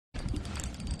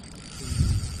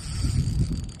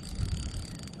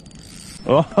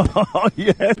Oh,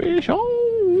 yeah, fish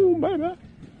on, baby.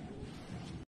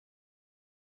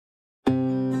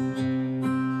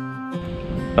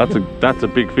 That's a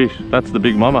big fish. That's the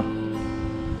big mama.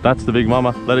 That's the big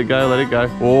mama. Let it go, let it go.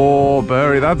 Oh,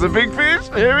 Burry, that's a big fish.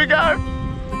 Here we go.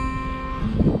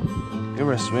 Give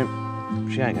her a swim.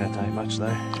 She ain't gonna take much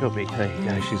though. She'll be, there you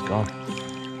go, she's gone.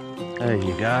 There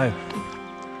you go.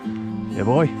 Yeah,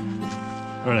 boy.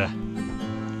 Right.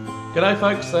 G'day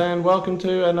folks, and welcome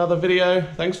to another video.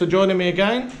 Thanks for joining me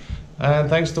again. And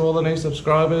thanks to all the new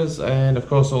subscribers, and of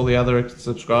course all the other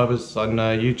subscribers on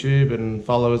YouTube and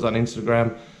followers on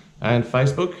Instagram and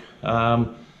Facebook.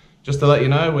 Just to let you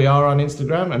know, we are on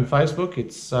Instagram and Facebook.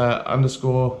 It's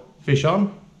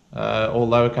 _fishon, all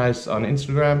lowercase on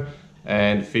Instagram,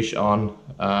 and fishon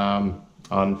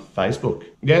on Facebook.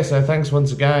 Yeah, so thanks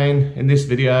once again. In this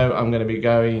video, I'm going to be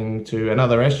going to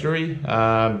another estuary,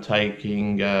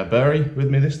 taking Burry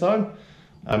with me this time.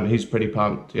 He's pretty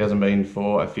pumped. He hasn't been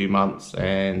for a few months,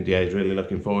 and yeah, he's really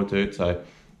looking forward to it, so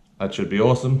that should be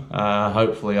awesome.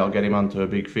 Hopefully I'll get him onto a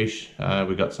big fish.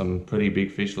 We got some pretty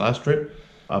big fish last trip,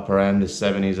 up around the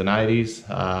 70s and 80s.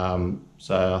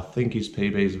 So I think his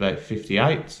PB is about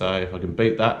 58, so if I can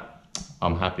beat that,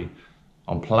 I'm happy.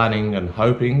 I'm planning and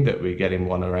hoping that we get him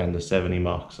one around the 70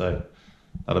 mark, so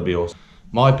that'll be awesome.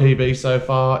 My PB so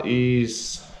far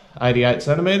is 88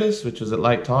 centimeters, which was at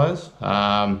Lake Tyres.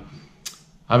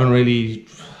 Haven't really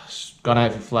gone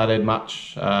out for flathead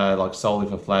much, like solely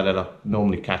for flathead. I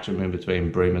normally catch them in between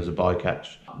bream as a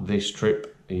bycatch. This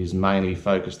trip is mainly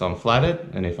focused on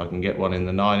flathead, and if I can get one in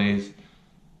the 90s,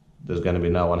 there's going to be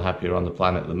no one happier on the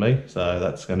planet than me, so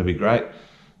that's going to be great.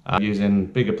 Using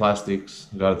bigger plastics,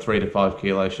 I've got a 3 to 5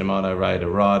 kilo Shimano Raider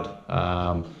rod.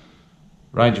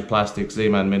 Range of plastics,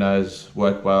 Zman Minnowz,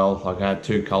 work well. Like I had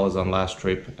 2 colours on last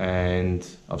trip, and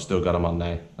I've still got them on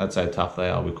now. That's how tough they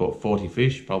are. We caught 40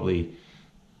 fish, probably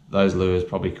those lures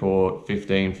probably caught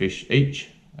 15 fish each,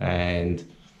 and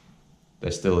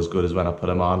they're still as good as when I put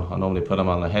them on. I normally put them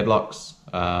on the headlocks,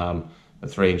 a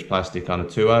 3-inch plastic on a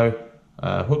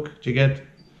 2.0 hook jig head,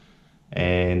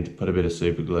 and put a bit of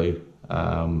super glue,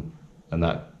 and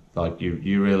that, like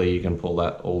you can pull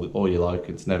that all you like.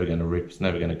 It's never going to rip, it's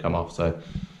never going to come off. So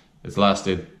it's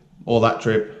lasted all that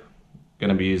trip. Going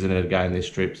to be using it again this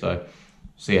trip, so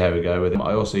see how we go with it.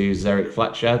 I also use Xeric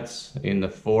flat shads in the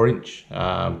 4-inch,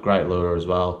 great lure as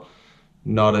well.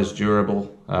 Not as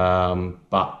durable,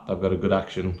 but they've got a good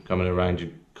action, come in a range of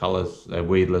colours. They're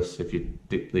weedless. If you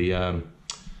dip the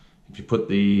if you put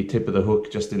the tip of the hook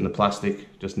just in the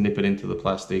plastic, just nip it into the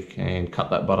plastic and cut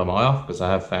that bottom eye off, because I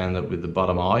have found that with the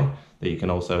bottom eye that you can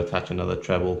also attach another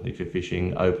treble if you're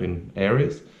fishing open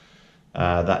areas.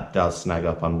 That does snag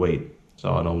up on weed.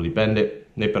 So I normally bend it,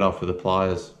 nip it off with the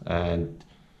pliers, and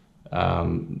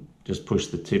just push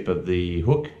the tip of the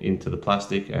hook into the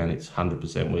plastic, and it's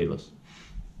 100% weedless.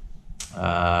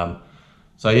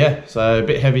 So yeah, so a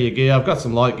bit heavier gear. I've got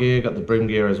some light gear, got the brim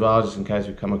gear as well, just in case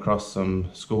we come across some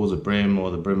schools of brim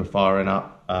or the brim are firing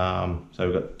up. So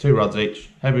we've got 2 rods each,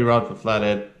 heavy rod for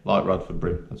flathead, light rod for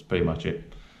brim. That's pretty much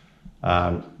it.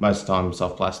 Most of the time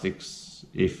soft plastics.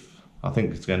 If I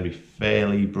think it's going to be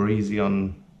fairly breezy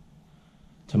on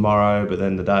tomorrow, but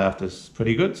then the day after is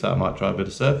pretty good, so I might try a bit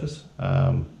of surface.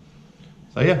 So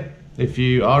yeah, if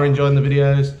you are enjoying the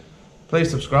videos, please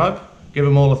subscribe. Give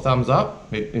them all a thumbs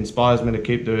up. It inspires me to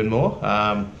keep doing more.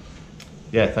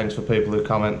 Yeah, thanks for people who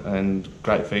comment, and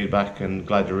great feedback, and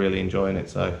glad you're really enjoying it.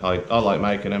 So I like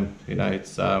making them. You know,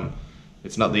 it's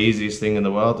not the easiest thing in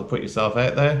the world to put yourself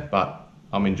out there, but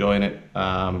I'm enjoying it.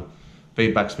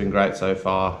 Feedback's been great so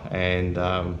far, and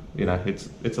you know,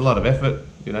 it's a lot of effort.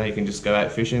 You know, you can just go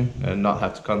out fishing and not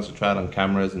have to concentrate on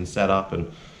cameras and setup, and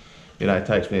you know, it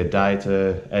takes me a day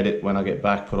to edit when I get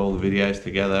back, put all the videos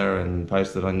together and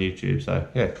post it on YouTube. So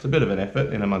yeah, it's a bit of an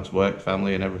effort in amongst work,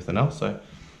 family and everything else. So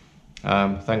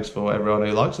thanks for everyone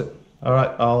who likes it. All right,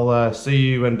 I'll see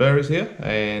you when Burry's here,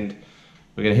 and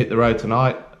we're gonna hit the road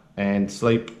tonight and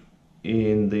sleep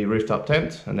in the rooftop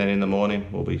tent, and then in the morning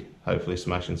we'll be hopefully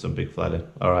smashing some big flathead.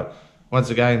 All right,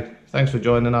 once again, thanks for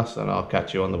joining us, and I'll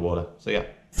catch you on the water. See ya.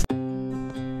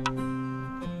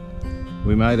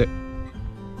 We made it.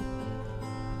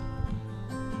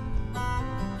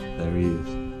 There he is.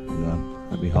 Hang on,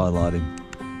 let me highlight him.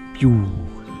 Pew!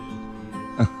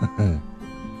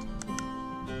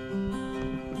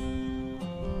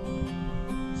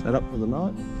 Set up for the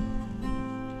night.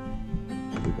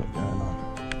 What have we got going on?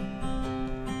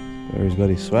 Barry's got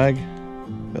his swag,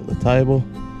 got the table.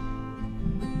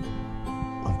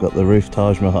 I've got the roof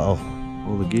Taj Mahal.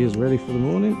 All the gear's ready for the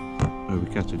morning, where we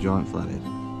catch a giant flathead.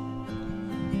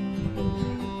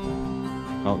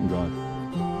 Carlton Drive.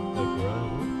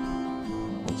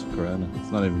 Corona.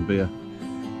 It's not even beer.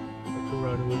 A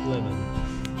Corona with lemon.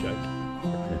 Joke.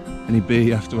 Any beer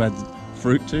you have to add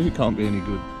fruit to, it can't be any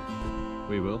good.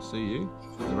 We will see you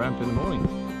at the ramp in the morning.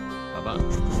 Bye-bye.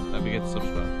 Don't forget to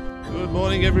subscribe. Good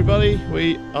morning, everybody.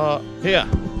 We are here.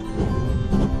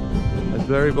 That's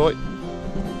Burry boy.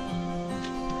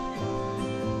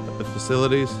 At the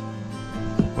facilities.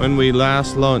 When we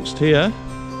last launched here,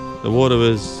 the water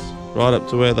was right up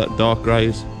to where that dark grey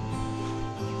is.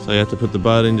 So you have to put the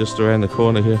boat in just around the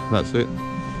corner here. That's it.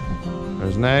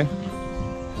 Whereas now,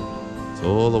 it's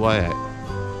all the way out.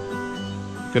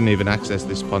 Couldn't even access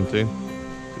this pontoon.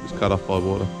 It was cut off by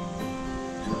water.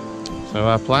 So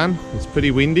our plan, it's pretty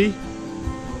windy.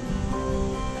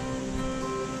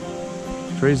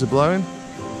 Trees are blowing.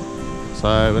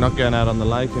 So we're not going out on the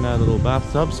lake in our little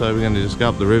bathtub, so we're going to just go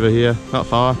up the river here, not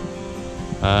far.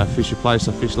 Fish a place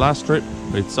I fished last trip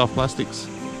with soft plastics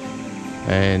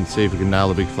and see if we can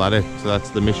nail a big flathead. So that's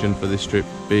the mission for this trip,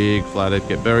 big flathead.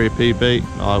 Get Burry a PB.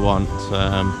 I want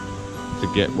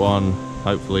to get one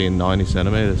hopefully in 90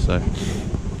 centimetres, so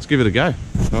let's give it a go.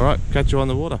 All right, catch you on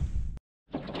the water.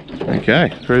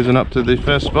 Okay, cruising up to the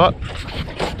first spot.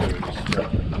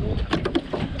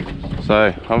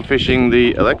 So I'm fishing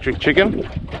the electric chicken,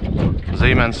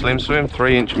 Zman Slim Swim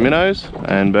 3-inch minnows,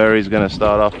 and Burry's going to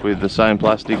start off with the same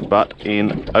plastic but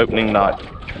in opening night.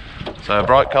 So a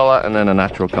bright colour and then a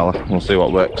natural colour. We'll see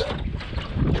what works.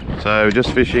 So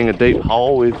just fishing a deep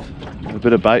hole with a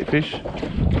bit of bait fish.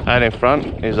 Out in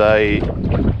front is a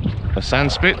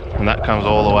sand spit, and that comes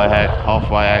all the way out,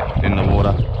 halfway out in the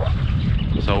water.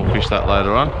 So we'll fish that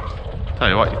later on. Tell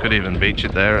you what, you could even beach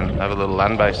it there and have a little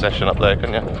land-based session up there,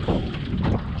 couldn't you?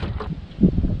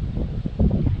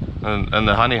 And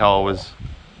the honey hole was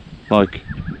like,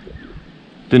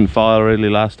 didn't fire really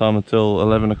last time until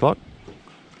 11 o'clock.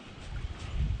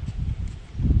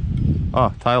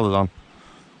 Oh, Taylor's on.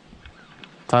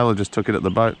 Taylor just took it at the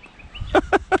boat.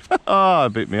 Oh,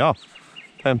 it beat me off.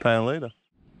 10-pound leader.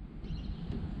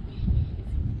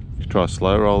 You try a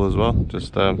slow roll as well.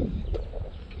 Just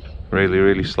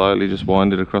really slowly just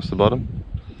wind it across the bottom.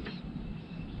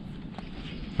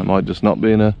 That might just not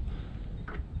be in a,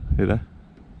 you know,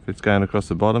 if it's going across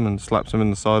the bottom and slaps them in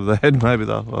the side of the head, maybe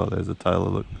they'll, oh, there's a Taylor,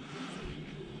 look.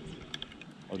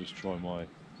 I'll just try my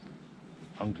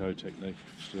unco technique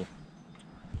still.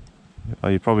 Oh,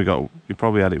 you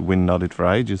probably had it wind nodded for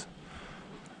ages.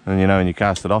 And you know, when you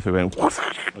cast it off, it went.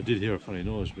 I did hear a funny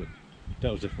noise, but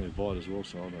that was definitely a bite as well,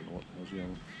 so I don't know what I was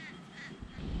yelling.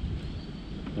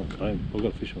 Okay, I've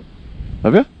got a fish on.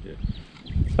 Have you? Yeah.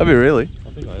 Have you really? I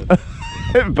think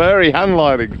I have. Burry hand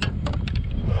lighting. I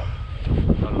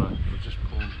don't know, it just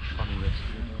pulled funny this.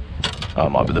 Oh, it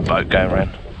might be the boat going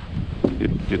round.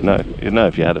 You'd know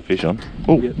if you had a fish on.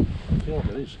 Oh, yeah, I feel like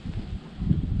it is.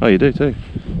 Oh, you do too.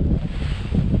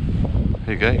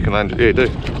 Here you go, you can land it. Here you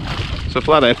do. It's a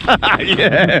flathead.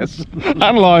 Yes!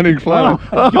 Handlining flathead.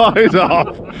 Oh, he's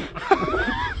off.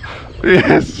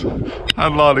 Yes!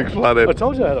 Handlining flathead. I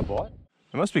told you I had a bite.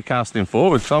 It must be casting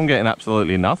forward, so I'm getting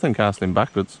absolutely nothing casting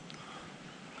backwards.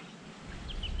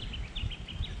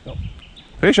 Nope.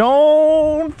 Fish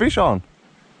on! Fish on!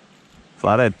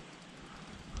 Flathead.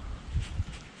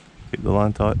 Keep the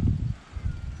line tight.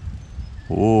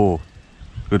 Oh,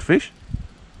 good fish?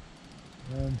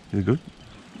 Is it good?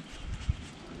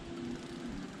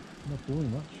 Not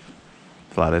doing much.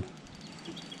 Flathead.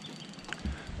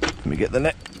 Let me get the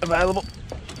net available.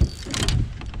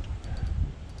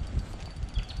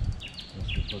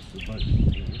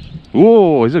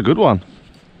 Whoa, he's a good one.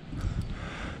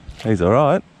 He's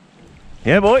alright.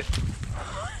 Yeah, boy.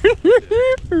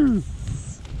 It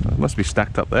must be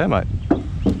stacked up there, mate.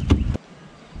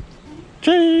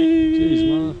 Cheese! Cheers,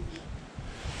 man.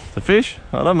 It's a fish.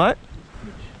 Well done, mate.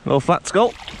 Little flat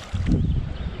skull.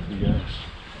 Yes.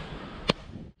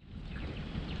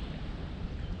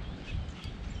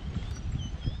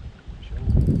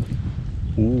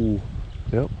 Ooh,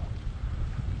 yep.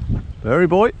 Burry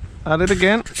boy, at it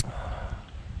again.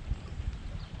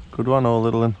 Good one or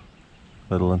little one?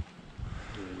 Little one.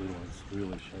 Yeah, little one's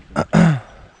really shaking.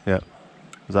 Yep.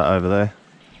 Is that over there?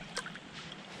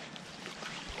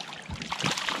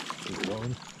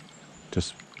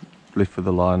 Just lift with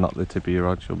the line, not the tip of your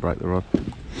rod, she'll break the rod.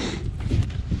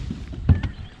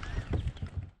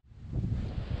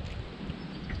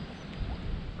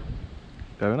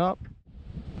 Going up.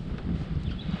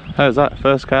 How's that?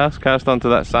 First cast onto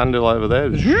that sand hill over there.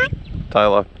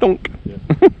 Tailor, dunk. Yeah.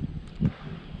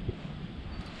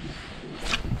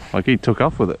 Like he took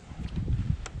off with it.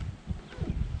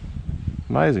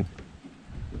 Amazing.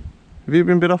 Have you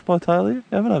been bit off by a tailor yet?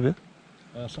 You haven't, have you?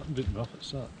 Something bit me off at the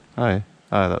start. Oh yeah.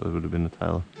 Oh, that would have been the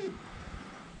tailor.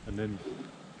 and then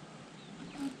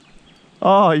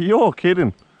Oh, you're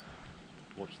kidding.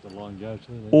 watch the line go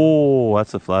to there. Oh,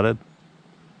 that's a flathead.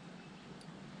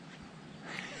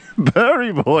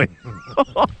 Burry boy.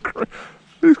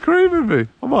 He's creaming me.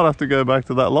 I might have to go back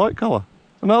to that light colour.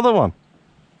 Another one.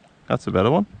 That's a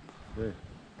better one. Yeah.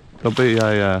 There'll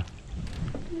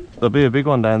be a big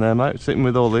one down there, mate, sitting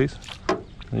with all these.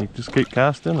 And you just keep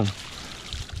casting and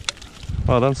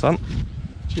well done, son.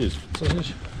 Cheers.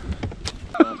 Sausage.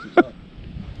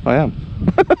 I am.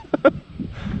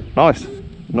 Nice.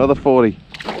 Another 40.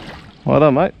 Well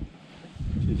done, mate.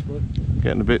 Cheers, bud.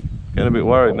 Getting a bit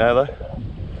worried now though.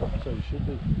 So you should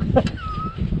be.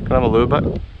 Can I have a lure back?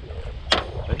 Can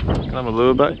I have a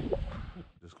lure back?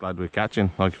 Just glad we're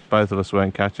catching. Like if both of us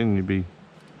weren't catching, you'd be,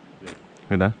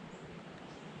 you know.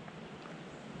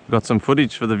 Got some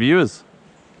footage for the viewers.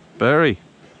 Burry.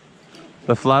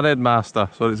 The Flathead Master,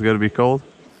 that's what it's going to be called.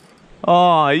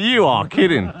 Oh, you are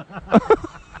kidding.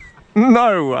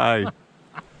 No way.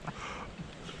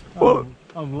 What?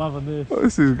 I'm loving this.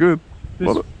 This is good.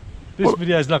 This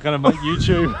video's not going to make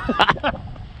YouTube.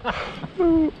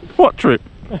 What trip?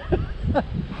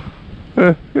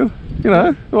 You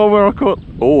know, the one where I caught.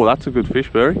 Oh, that's a good fish,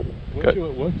 Burry. Weren't you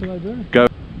at work today, Burry? Go.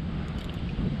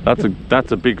 That's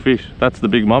a big fish. That's the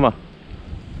big mama.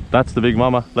 That's the big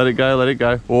mama. Let it go, let it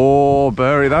go. Oh,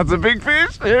 Burry, that's a big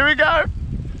fish. Here we go.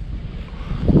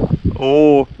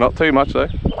 Oh, not too much though.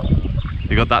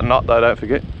 You got that knot though, don't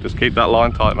forget. Just keep that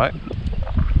line tight, mate.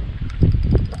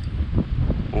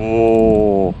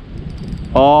 Oh.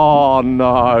 Oh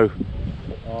no.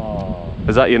 Oh.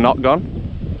 Is that your knot gone?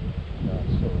 No,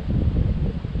 sorry.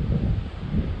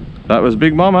 That was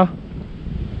big mama.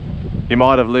 You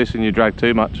might have loosened your drag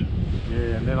too much.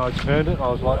 Yeah, and then I turned it and I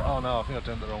was like, oh no, I think I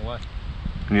turned it the wrong way.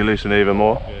 And you loosen even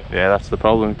more? Yeah, that's the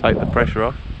problem. Take the pressure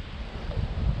off.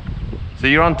 So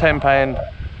you're on 10 pound,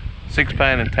 6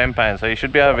 pound and 10 pound, so you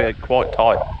should be over here quite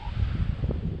tight.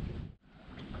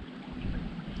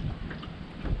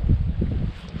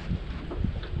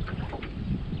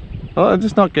 I'm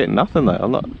just not getting nothing though.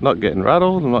 I'm not getting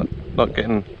rattled. I'm not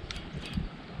getting.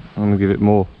 I'm gonna give it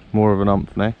more of an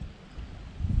umph now.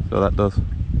 So that does.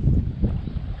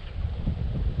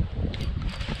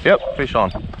 Yep, fish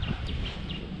on.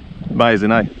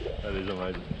 Amazing, eh? That is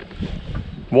amazing.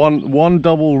 One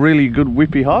double really good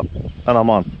whippy hop and I'm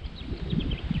on.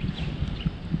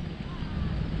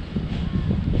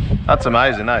 That's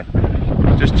amazing, eh?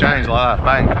 Just change like that,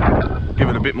 bang. Give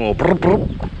it a bit more.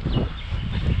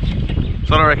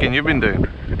 So what I reckon you've been doing?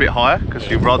 A bit higher because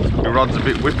your rod's a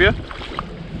bit whippier.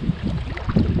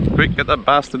 Quick, get that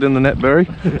bastard in the net, Burry.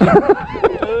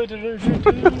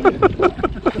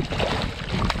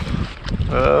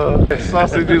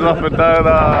 Sausages off a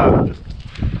donut.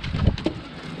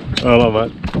 Hello,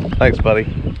 mate. Thanks, buddy.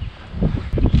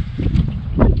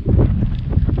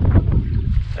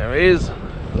 There he is,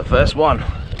 the first one.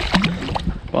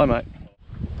 Bye, mate.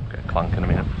 Get a clunk in a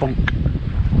minute. Bonk.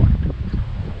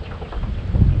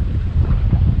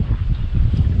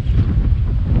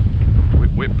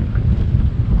 Whip, whip.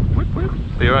 Whip, whip.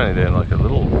 But you're only doing like a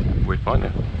little whip, aren't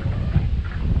you?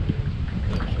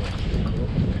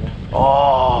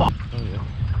 Oh!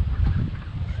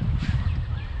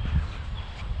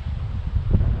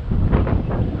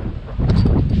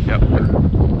 Yep,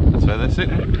 that's where they're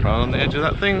sitting, right on the edge of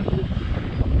that thing.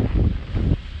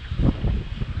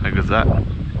 How good's that?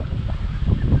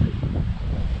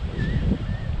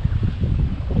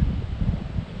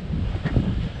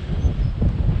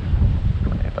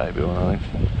 Yeah, baby one, I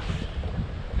think.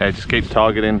 Okay, just keep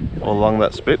targeting all along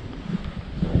that spit.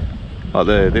 Like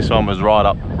this one was right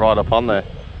up on there,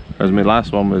 whereas my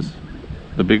last one was,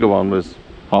 the bigger one was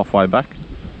halfway back.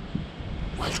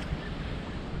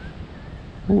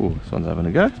 Ooh, this one's having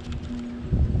a go.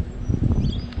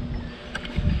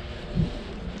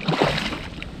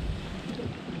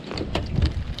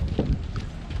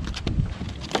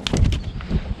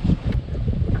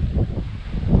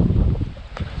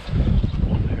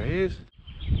 There he is.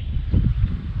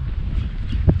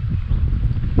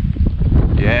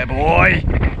 Yeah, boy.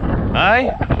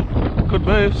 Hey, good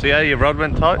move. See how your rod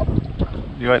went tight?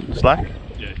 You went slack?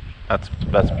 Yeah. That's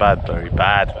bad, very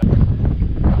bad.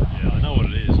 Yeah, I know what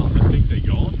it is. I think they're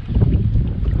gone.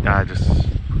 Nah,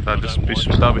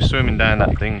 they'll be swimming down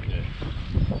that thing. Yeah.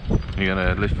 You're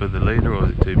gonna lift for the leader, or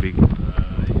is it too big?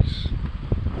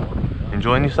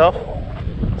 Enjoying yourself?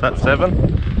 Is that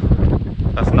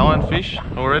 7? That's 9 fish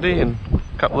already in a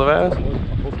couple of hours.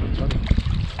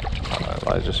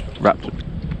 I just wrapped it.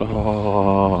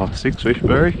 Oh, 6 fish,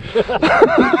 Burry.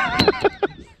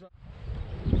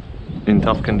 In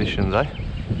tough conditions, eh?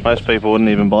 Most people wouldn't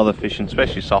even bother fishing,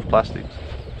 especially soft plastics.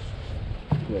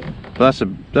 But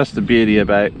that's the beauty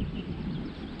about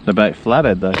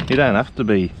flathead though. You don't have to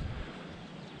be,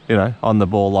 you know, on the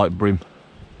ball like brim.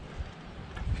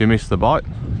 If you miss the bite,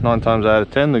 9 times out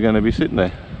of 10 they're going to be sitting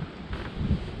there.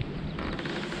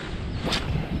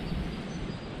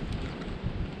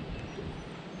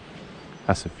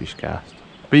 That's a fish cast.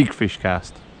 Big fish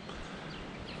cast.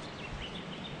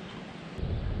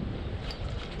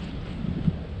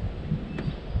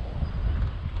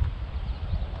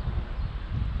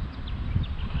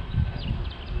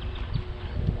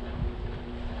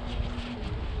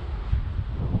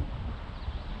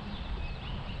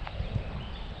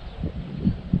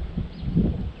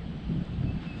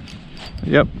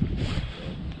 Yep.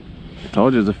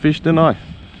 Told you there's a fish, didn't I?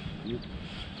 Yep.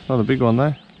 Not a big one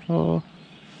though. Oh,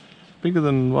 bigger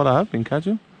than what I have been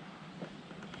catching.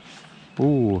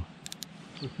 Ooh.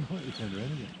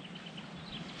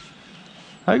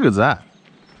 How good's that?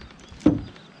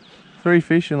 3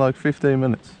 fish in like 15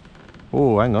 minutes.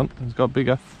 Oh, hang on, it's got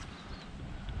bigger.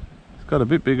 It's got a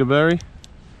bit bigger, Burry.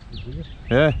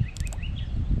 Yeah.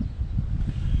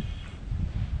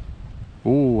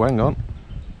 Oh, hang on.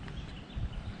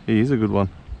 He is a good one.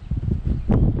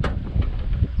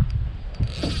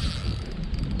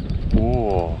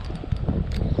 Oh,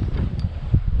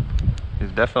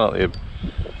 he's definitely a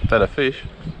better fish.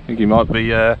 I think he might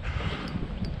be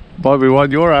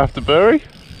one you're after, Burry.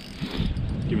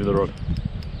 Give me the rod.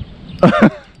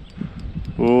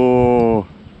 Oh,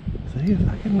 see, if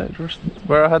I can just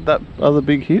where I had that other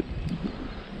big hit,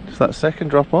 just that second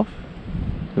drop off.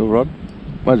 Your rod.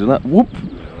 Imagine that. Whoop.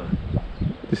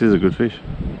 This is a good fish.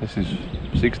 This is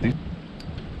 60.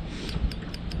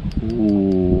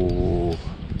 Ooh.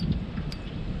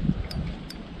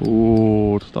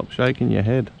 Ooh, stop shaking your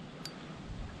head.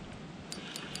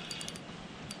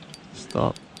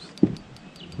 Stop.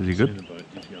 Is he good?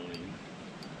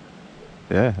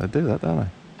 Yeah, they do that, don't they?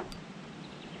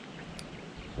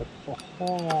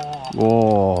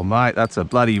 Oh, mate, that's a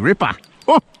bloody ripper.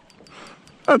 Oh,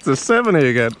 that's a 70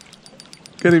 again.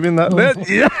 Get him in that net.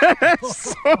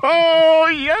 Yes! Oh,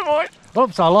 yeah, boy.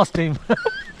 Oops, I lost him.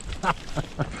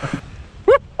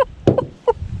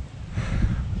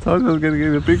 Told you I was going to give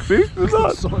you a big fish.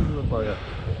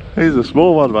 He's a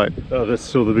small one, mate. Oh, that's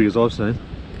still the biggest I've seen.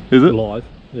 Is it? Live,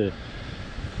 yeah.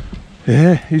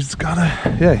 Yeah, he's got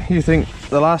a... Yeah, you think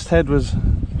the last head was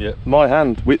my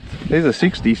hand width. He's a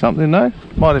 60 something now.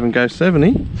 Might even go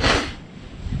 70.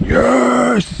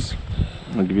 Yes!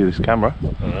 I'll give you this camera.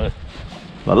 Alright.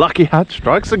 The lucky hat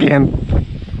strikes again.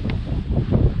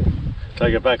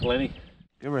 Take it back, Lenny.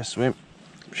 Give her a swim.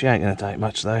 She ain't going to take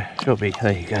much though. She'll be...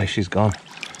 There you go, she's gone.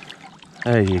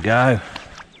 There you go.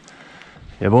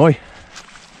 Yeah, boy.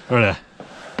 Right.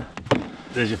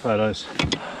 There's your photos.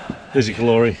 There's your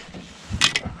glory.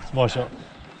 It's my shot.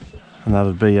 And that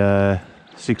would be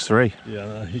 6-3. Yeah, I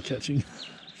know, you're catching.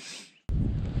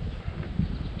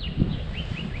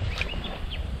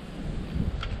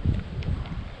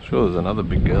 Sure, there's another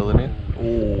big girl in here.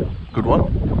 Oh, good one.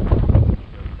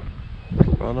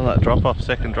 Right on that drop off,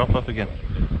 second drop off again.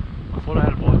 I thought I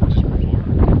had a bite just before.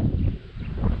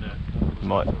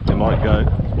 It might go.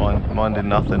 Mine did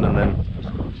nothing, and then.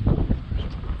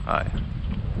 Aye.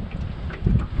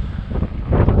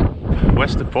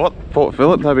 Western Port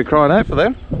Phillip, they'll be crying out for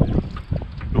them.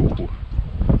 Ooh.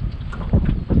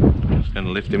 Just going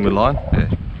to lift him with line. Yeah.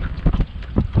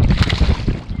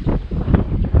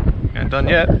 Ain't done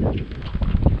yet.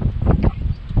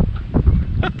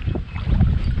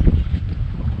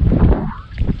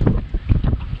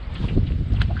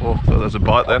 Oh, so there's a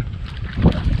bite then.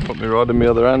 Put me right in the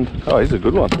other end. Oh, he's a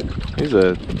good one. He's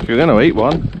a. If you're going to eat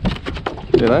one,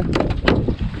 you know,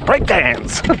 break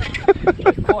dance.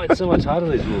 Quite so much harder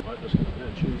these little.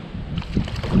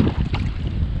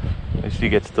 At least he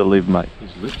gets to live, mate.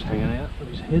 His lips hanging out of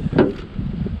his head.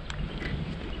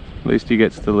 At least he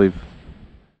gets to live.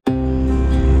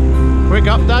 Quick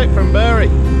update from Burry.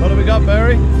 What have we got,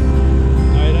 Burry? 18.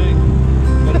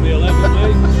 That'll be 11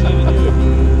 mate, 7 you.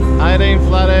 18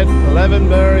 flathead, 11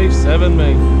 Burry, 7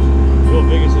 me. Your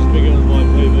biggest is bigger than my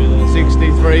PB though.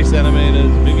 63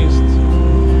 centimetres, biggest.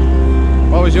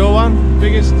 What was your one?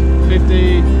 Biggest?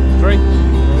 53?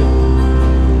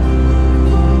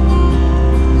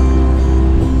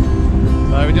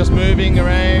 So we're just moving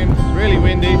around. It's really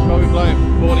windy, probably blowing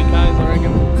 40 k's I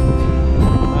reckon.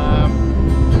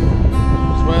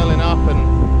 Swirling up and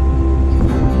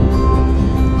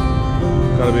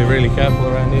got to be really careful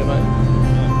around here, mate.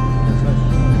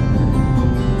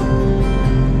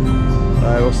 So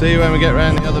we'll see you when we get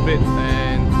round the other bit,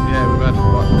 and yeah, we've had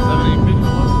what, 17 fish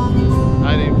or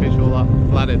what? 18 fish all up,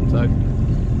 flathead, so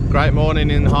great morning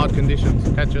in hard conditions.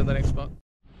 Catch you at the next spot.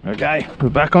 Okay, we're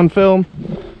back on film.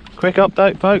 Quick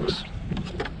update, folks.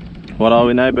 What are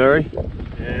we now, Burry?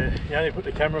 Yeah, you only put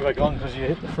the camera back on because you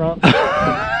hit the front.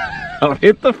 I've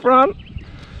hit the front.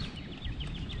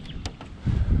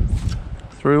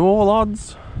 Through all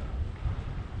odds.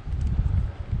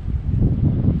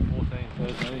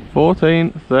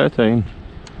 14, 13.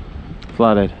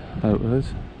 Flathead, that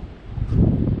was.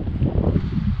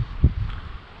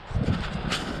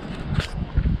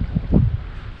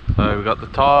 So we've got the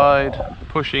tide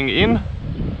pushing in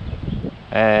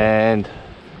and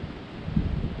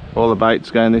all the bait's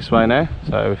going this way now.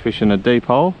 So we're fishing a deep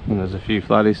hole and there's a few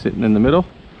flatties sitting in the middle.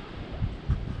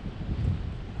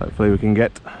 Hopefully we can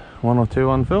get one or two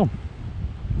on film.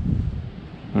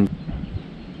 And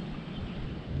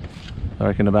I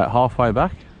reckon about halfway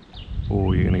back,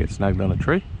 oh, you're going to get snagged on a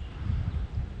tree.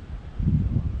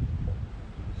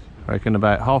 I reckon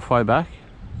about halfway back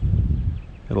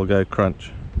it'll go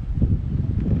crunch.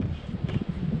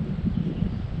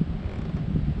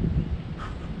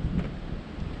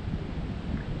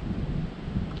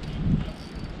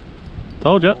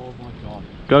 Told ya. Oh my god.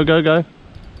 Go, go, go.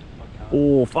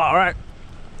 Oh, far out.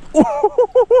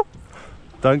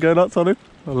 Don't go nuts on him.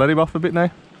 I'll let him off a bit now.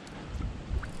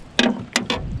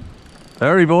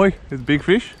 Hurry, boy. It's a big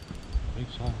fish. I think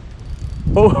so.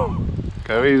 Oh,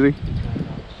 go easy.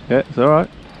 Yeah, it's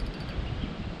alright.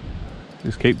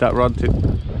 Just keep that rod tip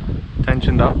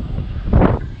tensioned up.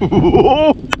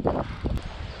 Oh,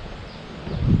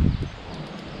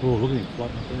 look at him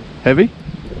floating up there. Heavy?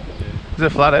 Yeah. Is it a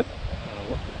flathead?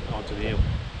 Oh, to the eel.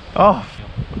 Oh,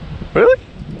 really?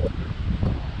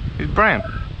 He's brown.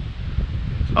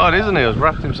 Oh, it is an eel. He's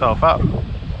wrapped himself up.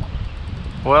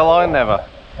 Well, I never.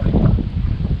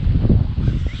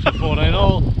 14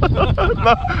 all.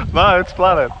 No, it's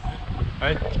flathead.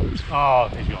 Hey? Oh,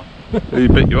 he's gone. He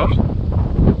bit you off?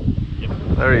 Yep.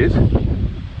 There he is.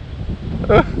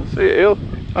 See you, eel.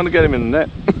 I'm gonna get him in the net.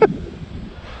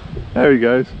 There he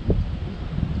goes.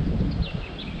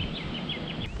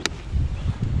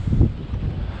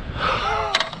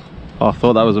 Oh, I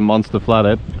thought that was a monster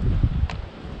flathead.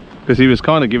 Because he was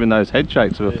kind of giving those head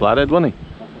shakes of a flathead, wasn't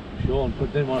he? Sure,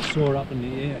 but then when I saw it up in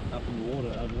the air, up in the water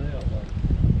over there, I was like,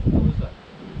 what is that?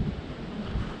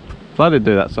 Flathead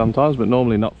do that sometimes, but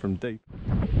normally not from deep.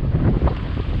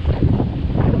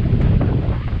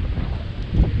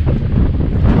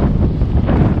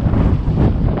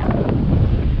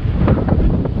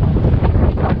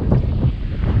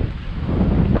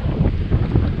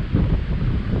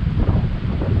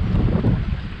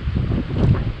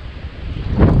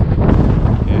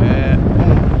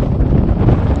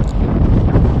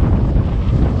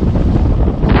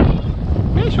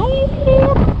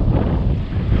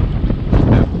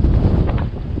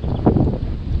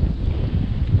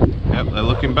 They're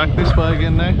looking back this way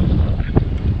again now.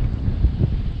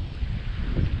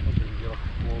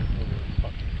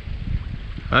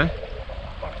 Hey?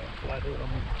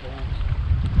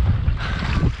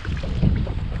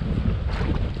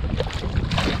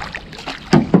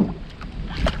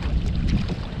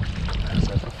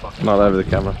 Not over the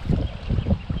camera.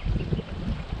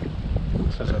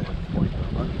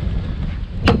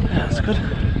 That's good.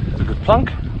 It's a good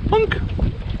plunk. Plunk!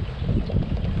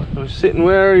 I was sitting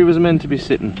where he was meant to be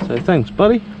sitting, so thanks,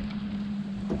 buddy.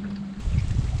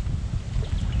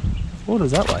 Water's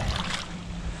that way.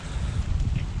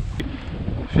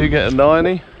 If you get a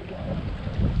 90,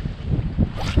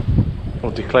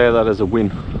 I'll declare that as a win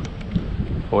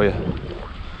for you.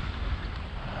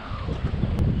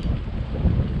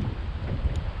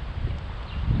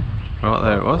 Right,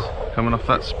 there it was, coming off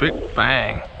that spit,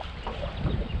 bang!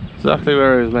 Exactly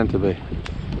where he was meant to be.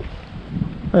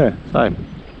 Yeah, same.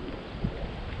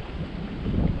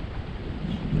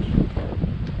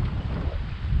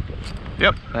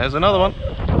 Yep, there's another one.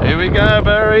 Here we go,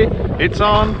 Burry. It's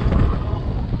on.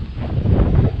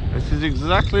 This is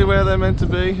exactly where they're meant to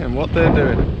be and what they're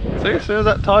doing. See, as soon as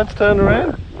that tide's turned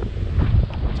around,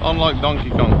 it's on like Donkey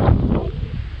Kong.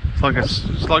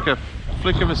 It's like a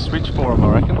flick of a switch for them,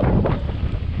 I reckon.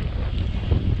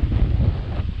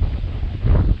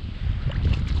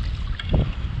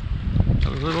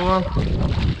 That was a little one.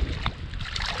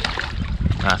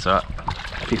 That's alright.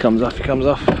 If he comes off, he comes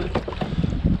off.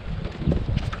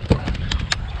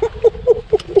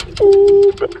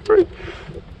 Burry.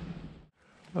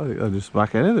 I think they're just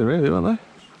back in it, really, aren't they?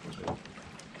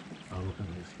 Oh, look at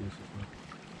the excuse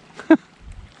as well.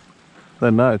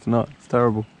 Then no, it's not. It's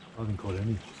terrible. I haven't caught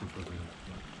any since I've been.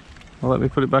 Well, let me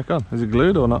put it back on. Is it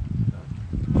glued or not?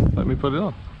 Let me put it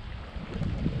on.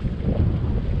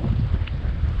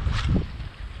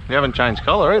 You haven't changed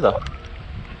colour either.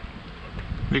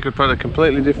 You could put a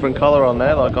completely different colour on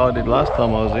there like I did last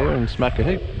time I was here and smack a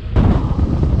heap.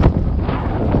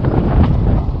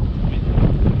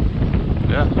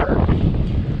 Yeah,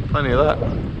 plenty of that.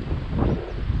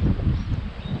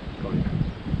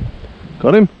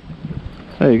 Got him?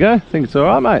 There you go, I think it's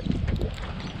alright, mate.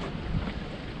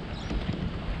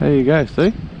 There you go,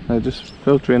 see? They're just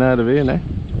filtering out of here now.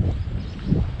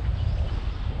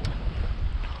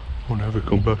 I'll never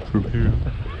come back from here.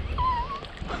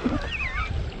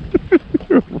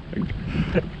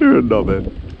 You're a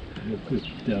knobhead.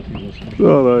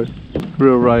 Oh no,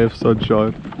 real ray of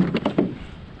sunshine.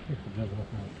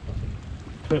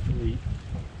 Perfectly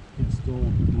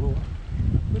installed lure.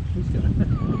 Look, who's going?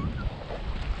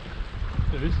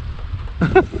 There it is.